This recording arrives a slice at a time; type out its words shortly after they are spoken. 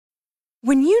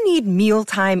When you need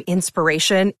mealtime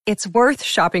inspiration, it's worth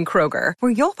shopping Kroger,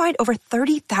 where you'll find over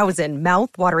 30,000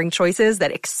 mouth-watering choices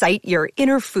that excite your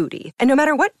inner foodie. And no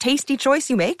matter what tasty choice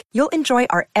you make, you'll enjoy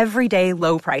our everyday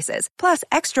low prices, plus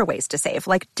extra ways to save,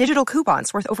 like digital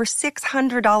coupons worth over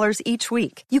 $600 each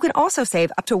week. You can also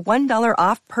save up to $1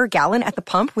 off per gallon at the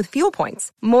pump with fuel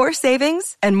points. More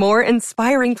savings and more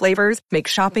inspiring flavors make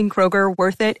shopping Kroger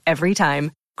worth it every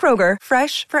time. Kroger,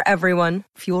 fresh for everyone.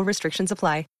 Fuel restrictions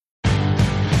apply.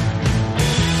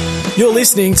 You're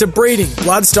listening to Breeding,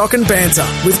 Bloodstock and Banter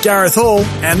with Gareth Hall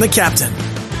and the Captain.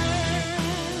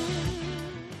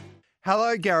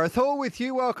 Hello, Gareth Hall with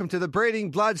you. Welcome to the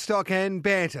Breeding, Bloodstock and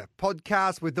Banter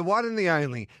podcast with the one and the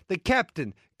only, the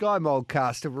Captain, Guy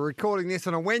Mulcaster. We're recording this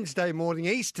on a Wednesday morning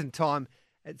Eastern time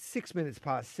at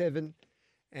 7:06.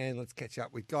 And let's catch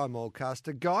up with Guy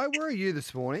Mulcaster. Guy, where are you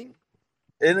this morning?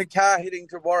 In the car heading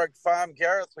to Warwick Farm,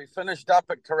 Gareth. We finished up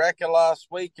at Karaka last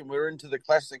week and we're into the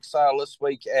classic sale this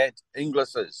week at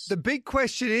Inglis's. The big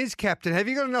question is, Captain, have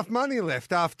you got enough money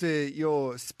left after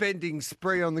your spending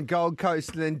spree on the Gold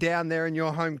Coast and then down there in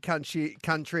your home country at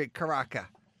Karaka?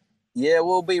 Yeah,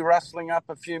 we'll be rustling up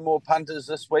a few more punters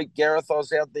this week, Gareth. I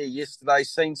was out there yesterday,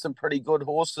 seen some pretty good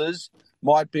horses.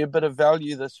 Might be a bit of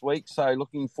value this week, so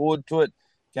looking forward to it.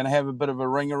 Going to have a bit of a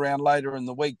ring around later in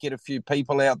the week, get a few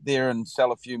people out there and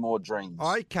sell a few more dreams.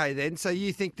 Okay, then. So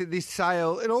you think that this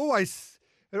sale, it always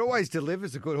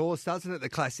delivers a good horse, doesn't it, the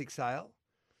classic sale?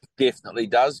 Definitely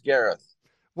does, Gareth.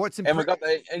 And we've got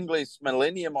the English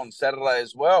Millennium on Saturday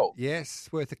as well. Yes,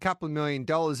 worth a couple of $1 million.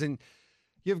 And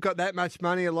you've got that much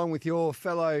money along with your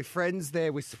fellow friends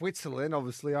there with Switzerland,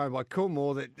 obviously owned by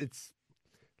Coolmore, that it's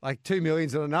like $2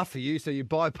 million's not enough for you, so you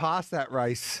bypass that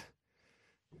race.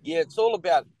 Yeah, it's all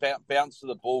about bounce of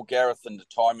the ball, Gareth, and the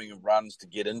timing of runs to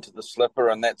get into the slipper,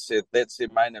 and that's their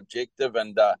main objective.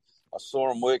 And I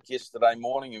saw him work yesterday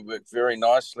morning. He worked very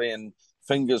nicely, and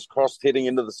fingers crossed heading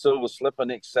into the silver slipper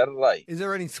next Saturday. Is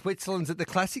there any Switzerlands at the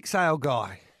classic sale,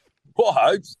 Guy? Well, I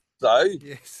hope so.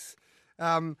 Yes.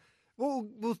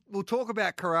 We'll talk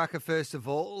about Karaka first of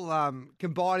all.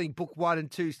 Combining Book 1 and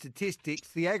 2 statistics,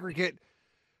 the aggregate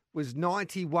was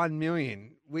 91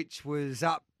 million, which was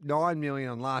up 9 million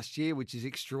on last year, which is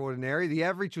extraordinary. The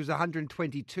average was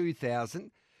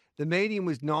 122,000. The median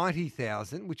was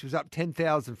 90,000, which was up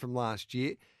 10,000 from last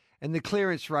year. And the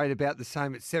clearance rate about the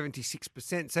same at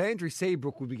 76%. So Andrew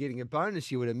Seabrook would be getting a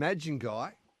bonus, you would imagine,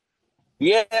 Guy.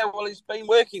 Yeah, well, he's been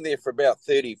working there for about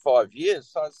 35 years,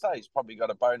 so I'd say he's probably got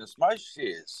a bonus most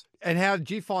years. And how did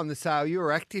you find the sale? You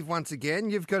were active once again.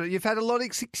 You've had a lot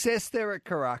of success there at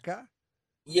Karaka.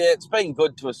 Yeah, it's been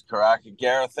good to us, Karaka,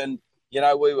 Gareth. And, you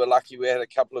know, we were lucky. We had a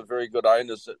couple of very good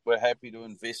owners that were happy to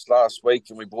invest last week,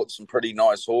 and we bought some pretty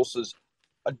nice horses.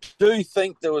 I do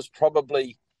think there was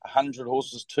probably 100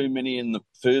 horses too many in the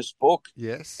first book.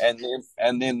 Yes.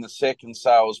 And then the second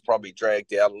sale was probably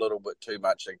dragged out a little bit too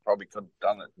much. They probably could have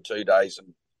done it in 2 days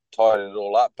and tied it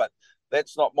all up. But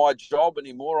that's not my job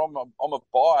anymore. I'm a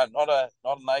buyer, not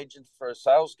an agent for a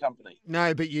sales company.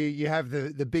 No, but you have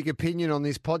the big opinion on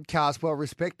this podcast,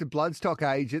 well-respected bloodstock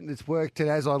agent that's worked it,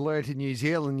 as I learnt in New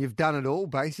Zealand. You've done it all,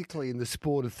 basically, in the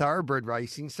sport of thoroughbred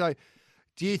racing. So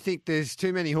do you think there's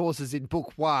too many horses in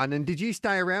Book 1? And did you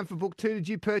stay around for Book 2? Did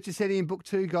you purchase any in Book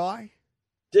 2, Guy?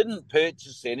 Didn't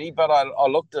purchase any, but I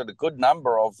looked at a good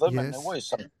number of them, yes. And there were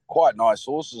some quite nice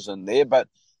horses in there. But,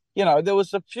 you know, there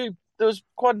was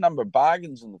quite a number of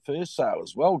bargains in the first sale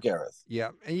as well, Gareth. Yeah,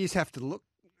 and you just have to look,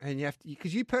 and you have to,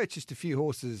 because you purchased a few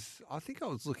horses. I think I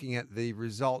was looking at the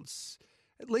results,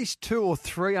 at least 2 or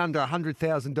 3 under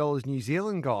 $100,000 New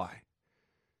Zealand, Guy.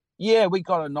 Yeah, we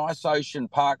got a nice Ocean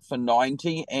Park for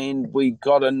 90, and we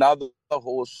got another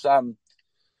horse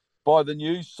by the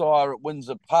new sire at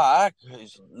Windsor Park,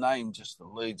 whose name just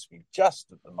eludes me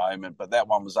just at the moment, but that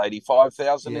one was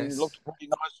 85,000, yes. And he looked a pretty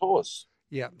nice horse.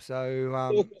 Yeah,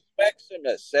 so Circus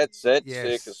Maximus, that's it.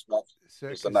 Yes. Circus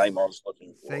Maximus is the name I was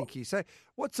looking for. Thank you. So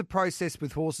what's the process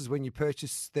with horses when you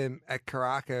purchase them at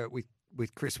Karaka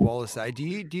with Chris Wallace? Do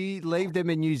you leave them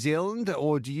in New Zealand,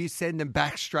 or do you send them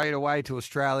back straight away to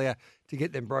Australia to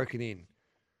get them broken in?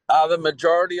 The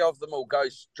majority of them will go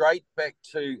straight back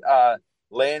to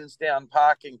Lansdowne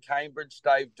Park in Cambridge.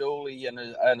 Dave Dooley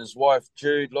and his wife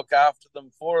Jude look after them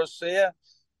for us there,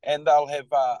 and they'll have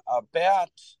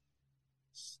about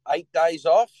 8 days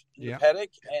off in the paddock,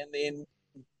 and then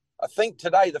I think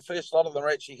today the first lot of them are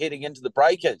actually heading into the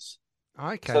breakers.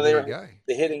 Okay, so there you go.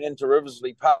 They're heading into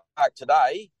Riversley Park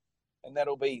today, and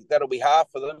that'll be half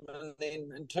of them, and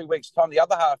then in 2 weeks' time the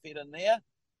other half head in there,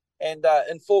 and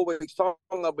in 4 weeks' time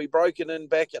they'll be broken in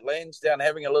back at Lansdowne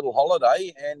having a little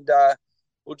holiday, and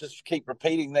we'll just keep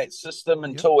repeating that system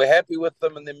until we're happy with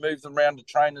them, and then move them around to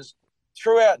trainers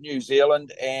throughout New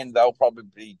Zealand, and they'll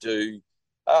probably do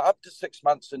up to 6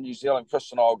 months in New Zealand.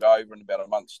 Chris and I will go over in about a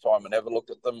month's time and have a look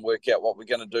at them, work out what we're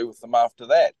going to do with them after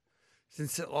that.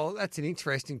 Well, that's an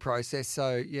interesting process.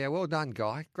 So, yeah, well done,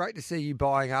 Guy. Great to see you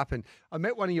buying up. And I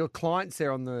met one of your clients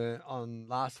there on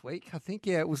last week. I think,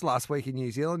 it was last week in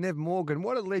New Zealand. Nev Morgan,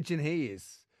 what a legend he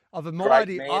is. I've admired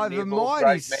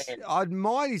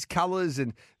his colours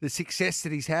and the success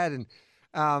that he's had.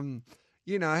 And,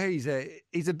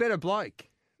 he's a better bloke.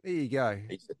 There you go.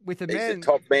 He's a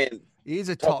top man. He is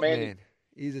a top man.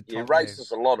 He's a top man. He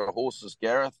races a lot of horses,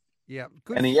 Gareth. Yeah.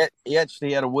 Good. And he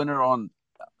actually had a winner on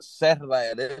Saturday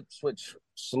at Ipswich,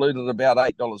 saluted about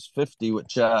 $8.50,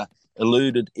 which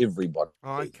eluded everybody.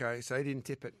 Oh, okay, so he didn't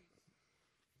tip it.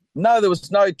 No, there was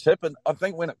no tip, and I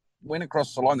think when it went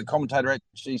across the line, the commentator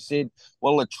actually said,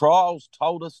 well, the trials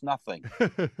told us nothing.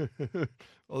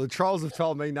 Well, the trials have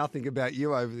told me nothing about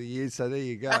you over the years, so there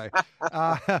you go.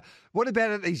 What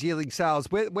about at these yearling sales?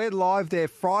 We're live there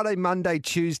Friday, Monday,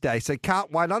 Tuesday, so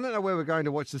can't wait. I don't know where we're going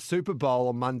to watch the Super Bowl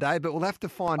on Monday, but we'll have to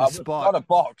find a spot.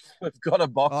 We've got a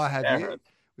box. I have you.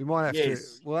 We might have to.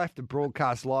 We'll have to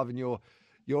broadcast live in your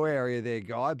area there,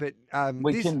 Guy. But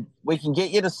we can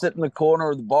get you to sit in the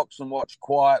corner of the box and watch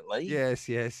quietly. Yes.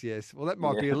 Well, that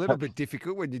might be a little bit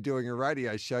difficult when you're doing a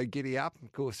radio show. Giddy Up,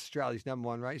 of course, Australia's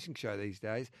 #1 racing show these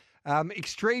days.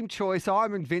 Extreme Choice,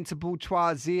 I'm Invincible,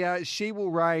 Troisia, She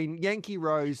Will Reign, Yankee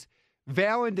Rose,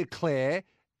 Vow and Declare,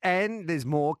 and there's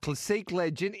more, Classique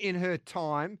Legend, In Her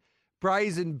Time,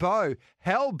 Brazen Bow,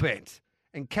 Hellbent,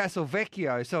 and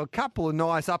Castelvecchio. So a couple of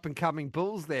nice up-and-coming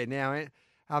bulls there now,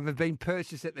 have been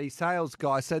purchased at these sales,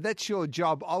 guys. So that's your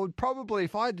job. I would probably,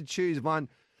 if I had to choose one,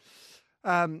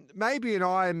 maybe an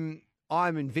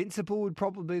I'm Invincible would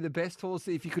probably be the best horse.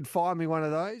 If you could find me one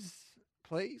of those,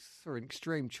 please, or an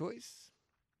Extreme Choice.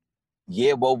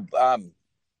 Yeah, well,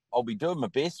 I'll be doing my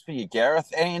best for you,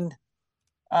 Gareth. And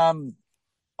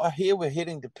I hear we're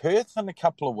heading to Perth in a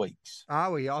couple of weeks.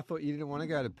 Are we? I thought you didn't want to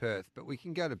go to Perth, but we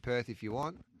can go to Perth if you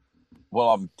want. Well,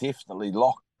 I'm definitely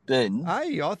locked in.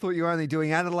 Hey, I thought you were only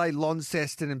doing Adelaide,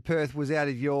 Launceston, and Perth was out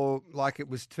of your, like it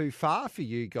was too far for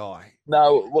you, Guy.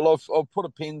 No, well, I've put a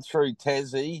pen through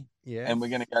Tassie, and we're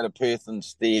going to go to Perth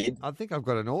instead. I think I've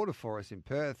got an order for us in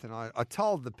Perth, and I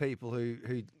told the people who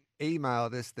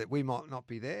emailed us that we might not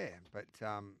be there, but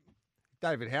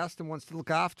David Houston wants to look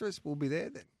after us. We'll be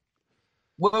there then.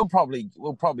 We'll probably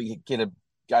get a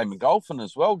game of golf in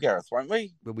as well, Gareth, won't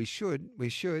we? Well, we should.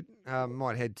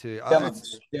 Might head to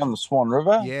down the Swan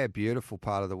River. Yeah, beautiful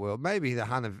part of the world. Maybe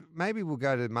maybe we'll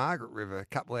go to Margaret River, a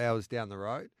couple of hours down the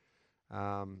road.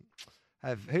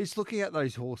 Who's looking at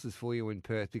those horses for you in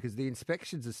Perth? Because the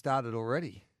inspections have started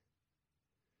already.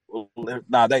 Well,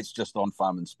 no, that's just on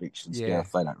farm inspections,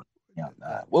 Gareth. They don't.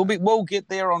 We'll get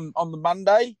there on the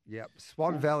Monday. Yep.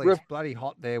 Swan Valley is bloody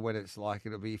hot there when it's like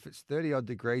it'll be. If it's 30-odd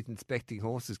degrees inspecting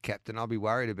horses, Captain, I'll be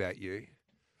worried about you.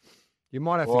 You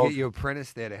might have to get your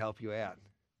apprentice there to help you out.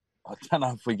 I don't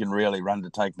know if we can really run to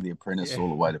taking the apprentice all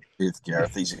the way to Perth,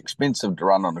 Gareth. He's expensive to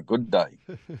run on a good day.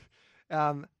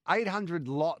 808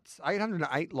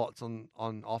 lots on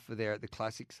offer there at the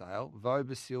Classic sale.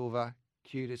 Voba Silver,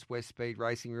 Cutest, West Speed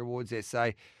Racing Rewards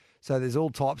SA. So there's all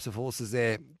types of horses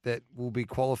there that will be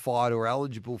qualified or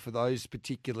eligible for those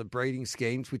particular breeding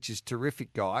schemes, which is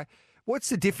terrific, Guy. What's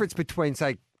the difference between,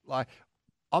 say, like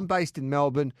I'm based in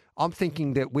Melbourne. I'm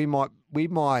thinking that we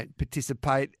might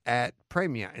participate at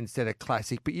Premier instead of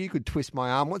Classic, but you could twist my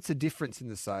arm. What's the difference in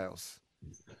the sales?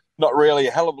 Not really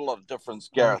a hell of a lot of difference,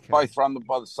 Gareth. Okay. Both run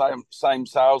by the same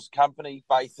sales company,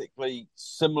 basically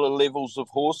similar levels of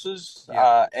horses.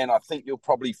 Yeah. And I think you'll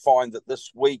probably find that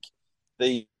this week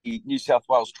the New South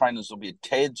Wales trainers will be a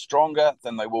tad stronger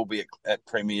than they will be at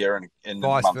Premier in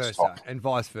vice versa. Time. And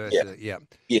vice versa, yeah.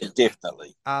 Yeah,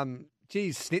 definitely.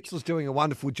 Schnitzel's doing a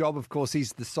wonderful job. Of course,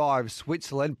 he's the sire of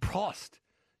Switzerland. Prost.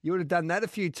 You would have done that a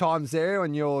few times there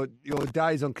on your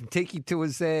days on Kentucky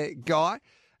tours there, Guy.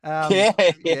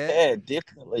 Yeah,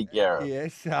 definitely, Gareth.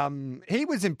 Yes, he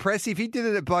was impressive. He did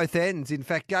it at both ends. In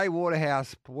fact, Gay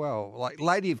Waterhouse, like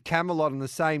Lady of Camelot on the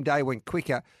same day went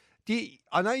quicker.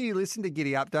 I know you listen to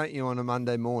Giddy Up, don't you, on a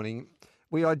Monday morning?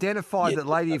 We identified that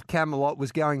Lady of Camelot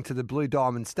was going to the Blue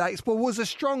Diamond Stakes. Well, it was a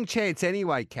strong chance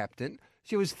anyway, Captain.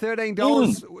 She was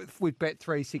 $13 with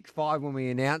Bet365 when we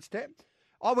announced it.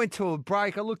 I went to a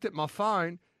break. I looked at my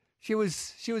phone. She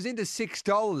was into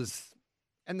 $6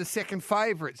 and the second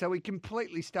favourite. So we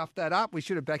completely stuffed that up. We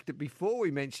should have backed it before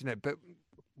we mentioned it, but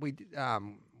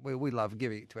we love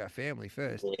giving it to our family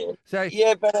first. Yeah. So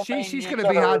she's going to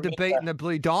be hard to beat in the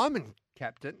Blue Diamond,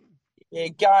 Captain. Yeah,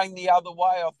 going the other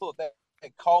way, I thought that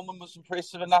Coleman was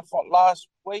impressive enough last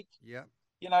week. Yeah.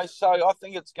 So I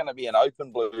think it's going to be an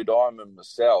open Blue Diamond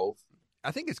myself.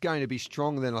 I think it's going to be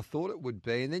stronger than I thought it would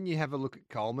be. And then you have a look at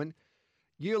Coleman.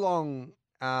 Yulong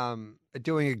are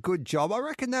doing a good job. I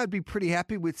reckon they'd be pretty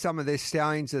happy with some of their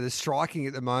stallions that are striking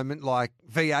at the moment, like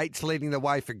V8's leading the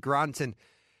way for Grunt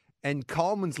and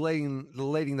Coleman's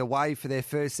leading the way for their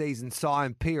first season sire,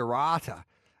 Piarata.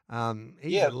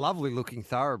 He's a lovely-looking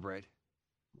thoroughbred.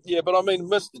 Yeah, but I mean,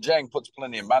 Mr. Jang puts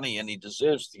plenty of money in. He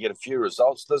deserves to get a few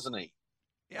results, doesn't he?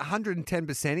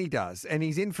 110% he does. And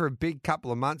he's in for a big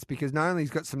couple of months because not only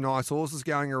he's got some nice horses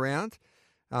going around,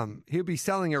 he'll be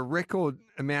selling a record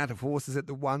amount of horses at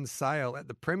the one sale, at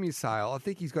the Premier sale. I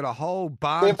think he's got a whole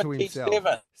barn to himself.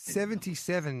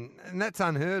 77. And that's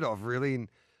unheard of, really.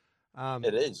 And,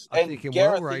 it is. I think in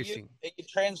Gareth, racing. Are you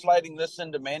translating this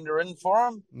into Mandarin for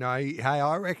him? No, hey,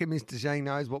 I reckon Mr. Zhang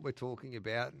knows what we're talking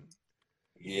about.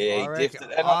 Yeah, he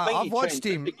definitely. And I think I've watched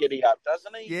him to Giddy Up,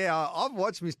 doesn't he? Yeah, I've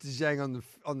watched Mr. Zhang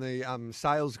on the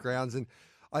sales grounds, and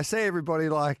I see everybody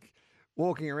like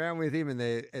walking around with him,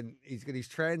 and he's got his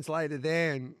translator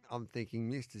there, and I'm thinking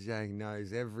Mr. Zhang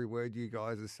knows every word you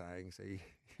guys are saying. So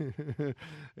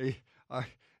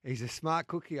he's a smart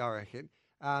cookie, I reckon.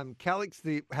 Calix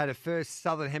had a first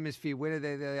Southern Hemisphere winner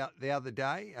there the other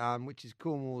day, which is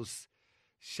Cornwall's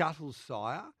Shuttle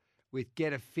Sire with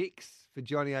Get a Fix for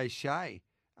Johnny O'Shea.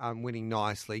 Winning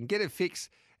nicely. And Get a Fix,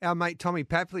 our mate Tommy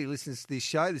Papley listens to this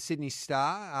show, the Sydney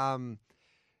Star,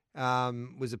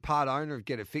 was a part owner of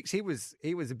Get a Fix. He was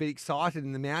a bit excited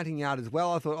in the mounting yard as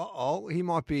well. I thought, he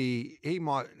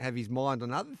might have his mind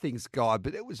on other things, Guy,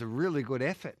 but it was a really good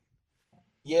effort.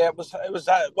 Yeah, it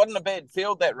wasn't a bad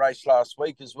field, that race last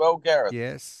week as well, Gareth.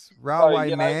 Yes.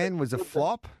 Railway Man was a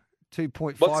flop.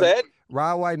 2.5. What's that?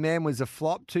 Railway Man was a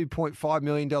flop. $2.5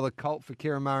 million colt for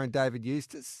Kiramar and David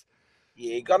Eustace.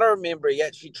 Yeah, you got to remember he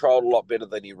actually trialled a lot better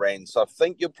than he ran. So I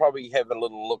think you'll probably have a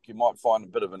little look. You might find a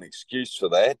bit of an excuse for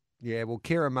that. Yeah, well,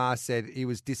 Kiramar said he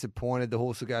was disappointed. The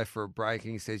horse will go for a break,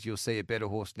 and he says you'll see a better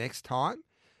horse next time.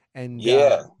 And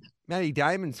Matty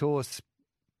Damon's horse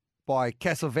by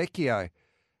Castelvecchio,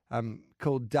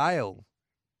 called Dale,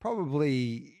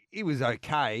 probably he was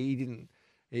okay.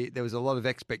 There was a lot of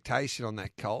expectation on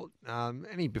that colt,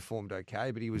 and he performed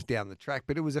okay, but he was down the track.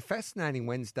 But it was a fascinating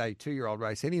Wednesday 2-year-old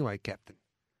race anyway, Captain.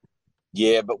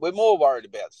 Yeah, but we're more worried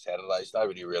about Saturdays.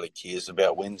 Nobody really cares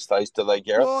about Wednesdays, do they,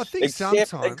 Gareth? Well, I think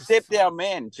sometimes. Except our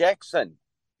man, Jackson.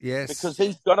 Yes. Because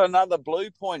he's got another Blue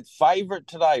Point favourite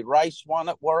today, race 1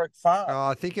 at Warwick Farm. Oh,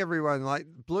 I think everyone,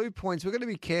 Blue Points, we're going to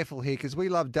be careful here because we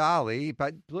love Darley,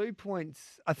 but Blue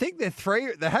Points, I think they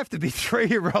have to be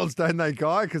 3-year-olds, don't they,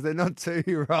 Guy? Because they're not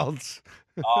 2-year-olds.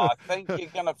 I think you're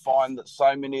going to find that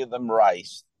so many of them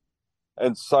raced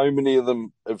and so many of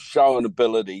them have shown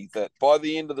ability that by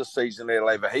the end of the season, they'll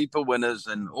have a heap of winners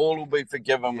and all will be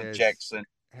forgiven with Jackson.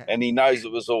 And he knows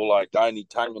it was all like only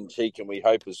tongue-in-cheek, and we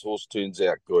hope his horse turns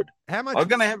out good. How much? I'm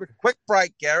going to have a quick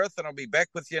break, Gareth, and I'll be back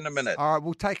with you in a minute. All right,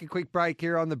 we'll take a quick break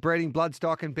here on the Breeding,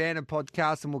 Bloodstock and Banter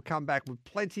podcast, and we'll come back with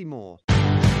plenty more.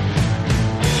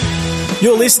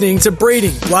 You're listening to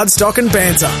Breeding, Bloodstock and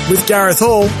Banter with Gareth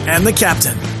Hall and the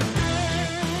Captain.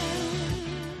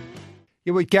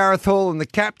 You're with Gareth Hall and the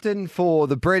Captain for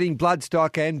the Breeding,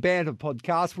 Bloodstock and Banter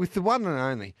podcast with the one and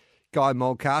only Guy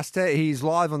Mulcaster. He's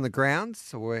live on the grounds,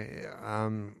 so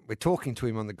we're talking to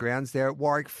him on the grounds there at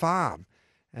Warwick Farm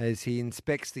as he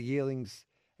inspects the yearlings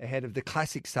ahead of the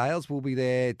classic sales. We'll be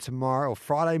there tomorrow or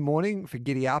Friday morning for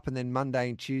Giddy Up, and then Monday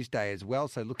and Tuesday as well,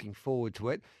 so looking forward to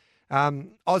it.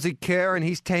 Ozzy Kerr and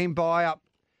his team buy up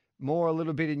more a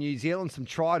little bit in New Zealand, some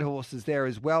tried horses there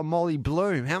as well. Molly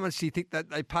Bloom, how much do you think that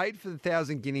they paid for the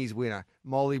 1,000 Guineas winner?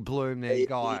 Molly Bloom there,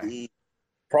 Guy.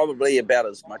 Probably about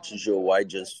as much as your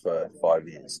wages for 5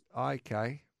 years.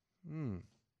 Okay.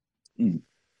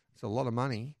 It's a lot of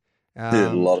money.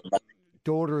 A lot of money.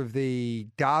 Daughter of the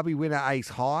Derby winner, Ace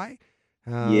High.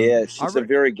 She's a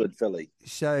very good filly.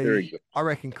 So very good. I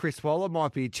reckon Chris Waller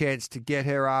might be a chance to get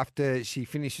her after she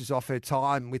finishes off her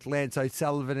time with Lance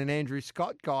O'Sullivan and Andrew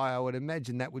Scott. Guy, I would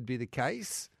imagine that would be the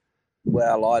case.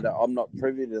 Well, I'm not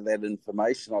privy to that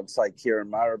information. I'd say Kieran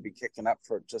Maher would be kicking up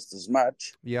for it just as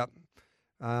much. Yep.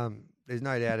 There's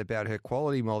no doubt about her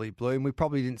quality, Molly Bloom. We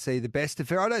probably didn't see the best of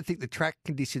her. I don't think the track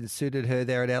conditions suited her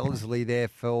there at Ellerslie there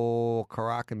for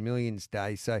Karaka Millions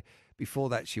Day. So before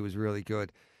that, she was really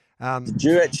good. Did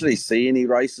you actually see any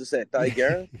races that day,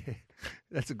 Gareth? Yeah,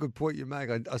 that's a good point you make.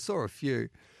 I saw a few.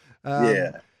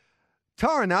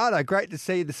 Toronado, great to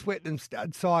see the Swettenham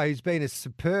stud sire, who's been a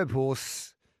superb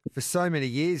horse for so many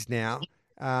years now.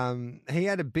 He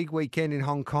had a big weekend in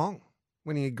Hong Kong,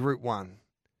 winning a Group 1.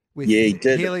 With he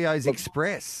did. Helios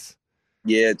Express.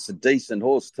 Yeah, it's a decent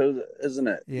horse too, isn't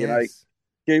it? Yes.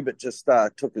 Hubert just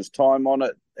took his time on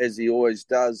it, as he always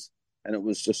does, and it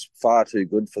was just far too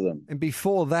good for them. And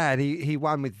before that, he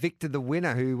won with Victor the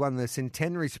Winner, who won the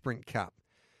Centenary Sprint Cup.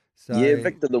 Yeah, So,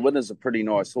 Victor the Winner's a pretty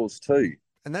nice horse too.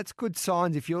 and that's good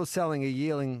signs if you're selling a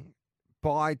yearling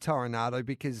by Toronado,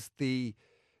 because the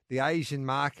Asian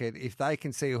market, if they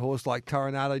can see a horse like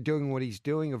Toronado doing what he's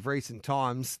doing of recent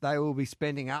times, they will be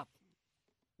spending up.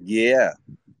 Yeah,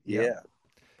 Yep. yeah.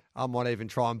 I might even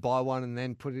try and buy one and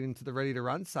then put it into the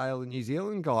ready-to-run sale, the New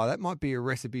Zealand guy. That might be a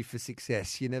recipe for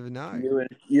success. You never know.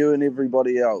 You and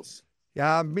everybody else.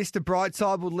 Mr.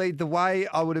 Brightside will lead the way,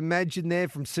 I would imagine, there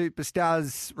from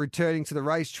Superstars returning to the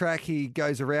racetrack. He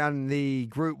goes around the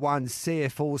Group 1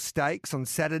 CF4 Stakes on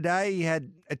Saturday. He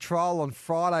had a trial on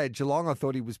Friday at Geelong. I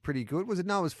thought he was pretty good. Was it?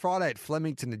 No, it was Friday at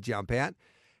Flemington to jump out.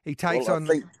 He takes Well,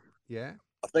 on... Yeah?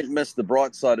 I think Mr.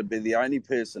 Brightside would be the only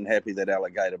person happy that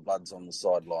Alligator Blood's on the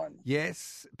sideline.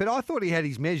 Yes, but I thought he had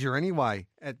his measure anyway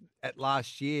at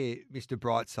last year, Mr.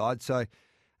 Brightside. So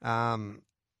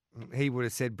he would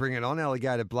have said, bring it on,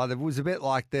 Alligator Blood. It was a bit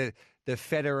like the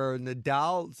Federer and the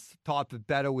Dales type of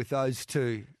battle with those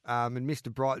two. And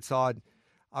Mr. Brightside,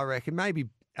 I reckon maybe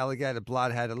Alligator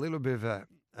Blood had a little bit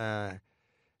of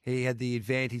he had the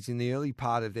advantage in the early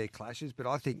part of their clashes, but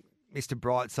I think Mr.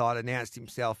 Brightside announced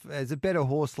himself as a better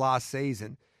horse last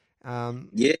season.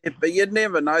 Yeah, but you'd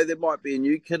never know. There might be a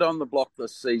new kid on the block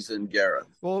this season, Gareth.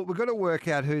 Well, we've got to work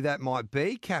out who that might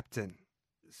be, Captain.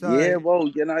 So, yeah,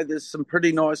 well, there's some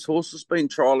pretty nice horses been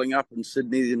trialling up in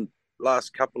Sydney in the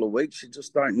last couple of weeks. You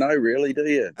just don't know, really, do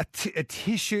you? A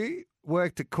tissue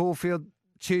worked at Caulfield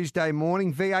Tuesday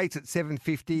morning. V8's at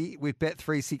 $7.50 with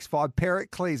Bet365.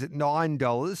 Pericles at $9.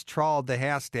 Trialled the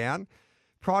house down.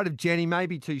 Pride of Jenny may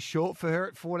be too short for her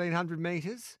at 1,400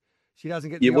 metres. She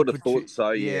doesn't get. You would have thought so,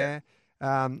 yeah.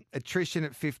 Attrition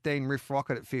at 15. Riff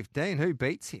Rocket at 15. Who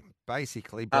beats him?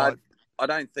 Basically, I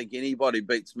don't think anybody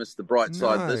beats Mr.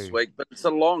 Brightside this week, but it's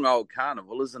a long old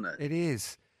carnival, isn't it? It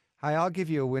is. Hey, I'll give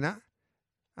you a winner.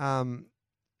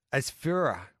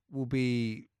 Asfura will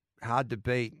be hard to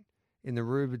beat in the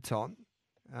Rubiton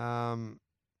on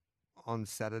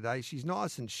Saturday. She's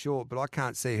nice and short, but I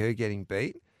can't see her getting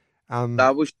beat.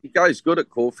 Well, she goes good at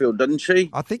Caulfield, doesn't she?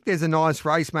 I think there's a nice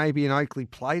race, maybe an Oakley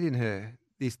Plate in her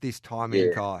this time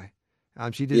in Kai.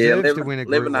 She deserves to win a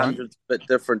Group 1. 1,100's a bit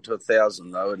different to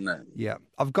 1,000, though, isn't it? Yeah,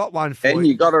 I've got one for you. And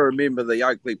you got to remember the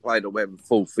Oakley Plate will have a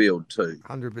full field too.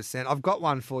 100%. I've got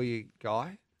one for you,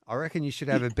 Guy. I reckon you should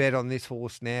have a bet on this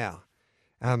horse now.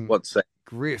 What's that?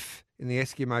 Griff in the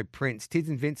Eskimo Prince. Tid's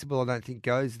Invincible, I don't think,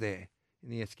 goes there in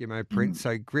the Eskimo Prince.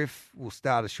 So Griff will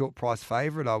start a short price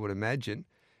favourite, I would imagine.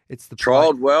 It's the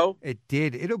trialled well. It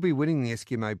did. It'll be winning the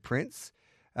Eskimo Prince.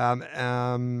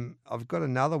 I've got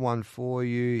another one for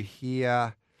you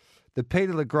here. The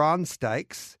Peter Legrand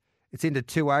Stakes. It's into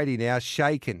 280 now.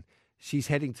 Shaken. She's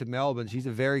heading to Melbourne. She's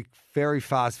a very, very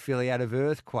fast filly out of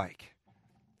Earthquake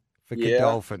for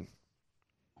Godolphin.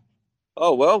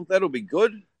 Oh, well, that'll be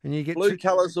good. And you get Blue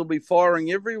colours will be firing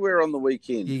everywhere on the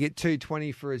weekend. You get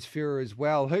 220 for Asfura as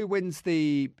well. Who wins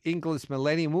the Inglis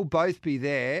Millennium? We'll both be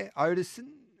there. Odison.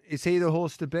 Is he the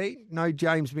horse to beat? No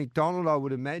James McDonald, I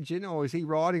would imagine, or is he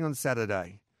riding on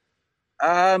Saturday?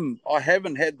 I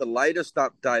haven't had the latest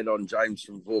update on James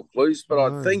from Vaucluse, but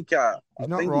I think he's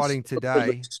not riding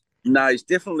today. No, he's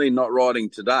definitely not riding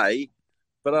today.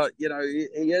 But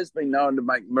he has been known to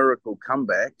make miracle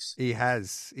comebacks. He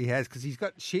has, because he's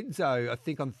got Shinzo, I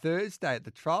think, on Thursday at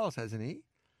the trials, hasn't he?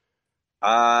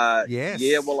 Yes.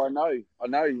 Yeah. Well, I know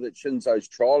that Shinzo's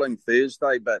trialing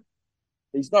Thursday, but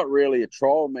he's not really a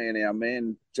trial man, our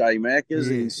man, J Mac, is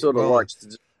he? He sort of likes to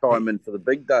just chime in for the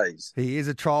big days. He is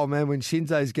a trial man when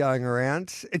Shinzo's going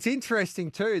around. It's interesting,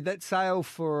 too. That sale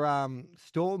for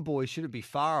Storm Boy shouldn't be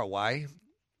far away.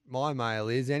 My mail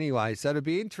is anyway. So it'll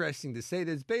be interesting to see.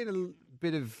 There's been a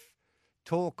bit of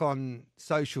talk on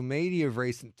social media of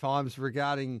recent times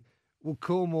regarding, will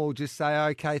Coolmore just say,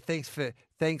 okay, thanks,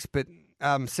 but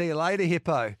see you later,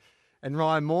 Hippo. And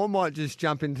Ryan Moore might just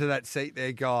jump into that seat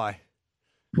there, Guy.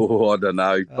 Oh, I don't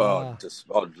know.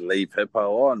 I'd leave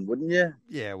Hippo on, wouldn't you?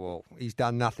 Yeah, well, he's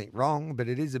done nothing wrong, but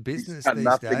it is a business. He's done these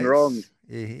nothing days. wrong.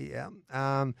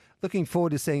 Yeah. Looking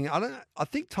forward to seeing. I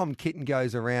think Tom Kitten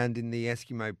goes around in the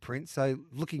Eskimo Prince, so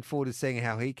looking forward to seeing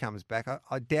how he comes back.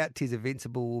 I doubt Tis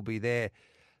Invincible will be there.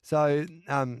 So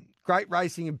great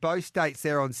racing in both states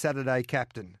there on Saturday,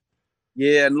 Captain.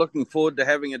 Yeah, and looking forward to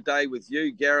having a day with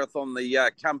you, Gareth, on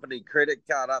the company credit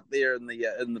card up there in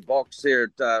the box there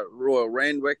at Royal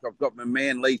Randwick. I've got my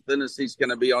man Lee Thinnes. He's going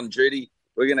to be on duty.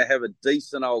 we're going to have a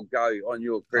decent old go on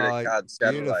your credit card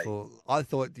Saturday. Beautiful. I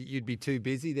thought that you'd be too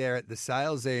busy there at the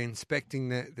sales there inspecting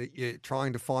that you're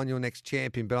trying to find your next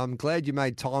champion, but I'm glad you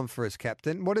made time for us,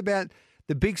 Captain. What about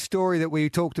the big story that we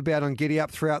talked about on Giddy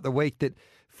Up throughout the week, that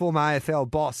former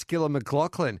AFL boss Skilla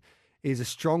McLaughlin is a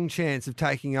strong chance of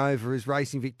taking over as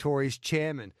Racing Victoria's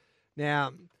chairman?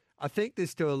 Now, I think there's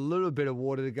still a little bit of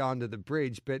water to go under the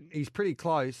bridge, but he's pretty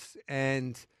close,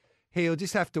 and he'll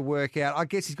just have to work out. I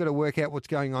guess he's got to work out what's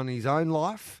going on in his own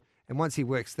life, and once he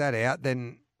works that out,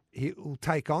 then he'll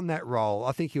take on that role.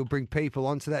 I think he'll bring people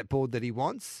onto that board that he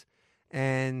wants,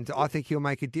 and I think he'll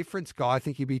make a difference, Guy. I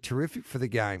think he'll be terrific for the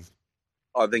game.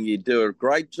 I think you do a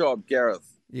great job, Gareth.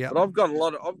 Yeah, but I've got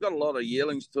a lot of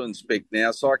yearlings to inspect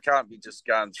now, so I can't be just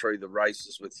going through the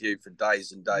races with you for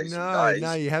days and days and days.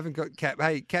 No, you haven't got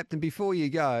Hey, Captain, before you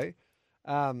go,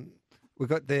 we've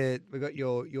got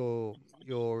your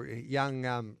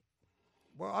young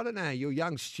your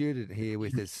young student here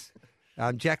with us,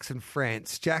 Jackson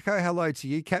France. Jacko, hello to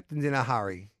you. Captain's in a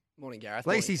hurry. Morning, Gareth. At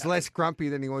least he's less grumpy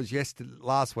than he was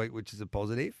last week, which is a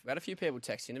positive. We had a few people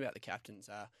text in about the captain's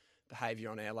behaviour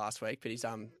on air last week, but he's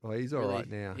he's all right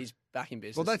now. He's back in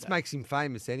business. Well, that makes him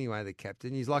famous anyway, the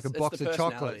captain. He's like a box of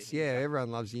chocolates. Yeah, everyone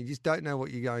loves him. You just don't know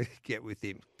what you're going to get with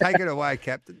him. Take it away,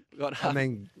 Captain.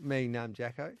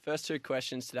 Jacko. First two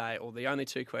questions today, or the only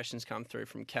two questions come through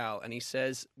from Cal, and he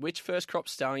says, which first crop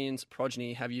stallions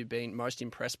progeny have you been most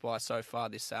impressed by so far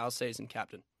this sales season,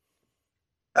 Captain?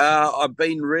 I've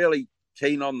been really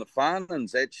keen on the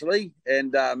Farnans, actually,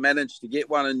 and managed to get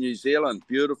one in New Zealand.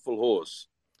 Beautiful horse.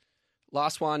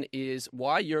 Last one is,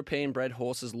 why are European-bred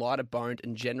horses lighter boned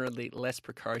and generally less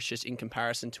precocious in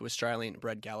comparison to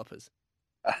Australian-bred gallopers?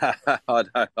 I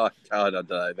don't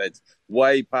know. That's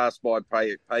way past my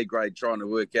pay grade, trying to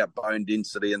work out bone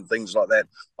density and things like that.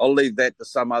 I'll leave that to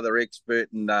some other expert,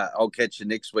 and I'll catch you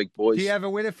next week, boys. Do you have a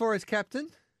winner for us, Captain?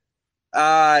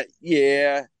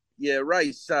 Yeah.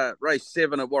 Race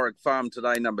 7 at Warwick Farm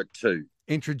today, number 2.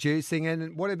 Introducing.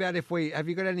 And what about have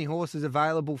you got any horses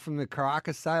available from the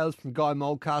Caracas sales from Guy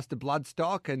Mulcaster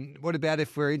Bloodstock? And what about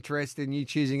if we're interested in you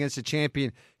choosing as a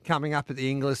champion coming up at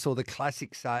the Inglis or the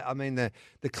Classic sale? I mean, the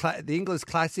Inglis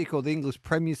Classic or the Inglis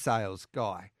Premier sales,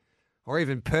 Guy? Or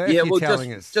even Perth, you're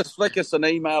telling us. Just flick us an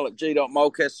email at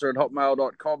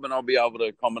g.mulcaster@hotmail.com and I'll be able to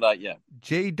accommodate you.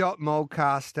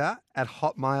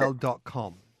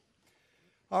 g.mulcaster@hotmail.com.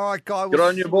 All right, Guy. Good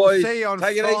on you, boys. We'll see you on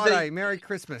Take Friday. it easy. Merry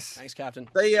Christmas. Thanks, Captain.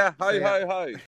 See ya. Ho, ho, ho.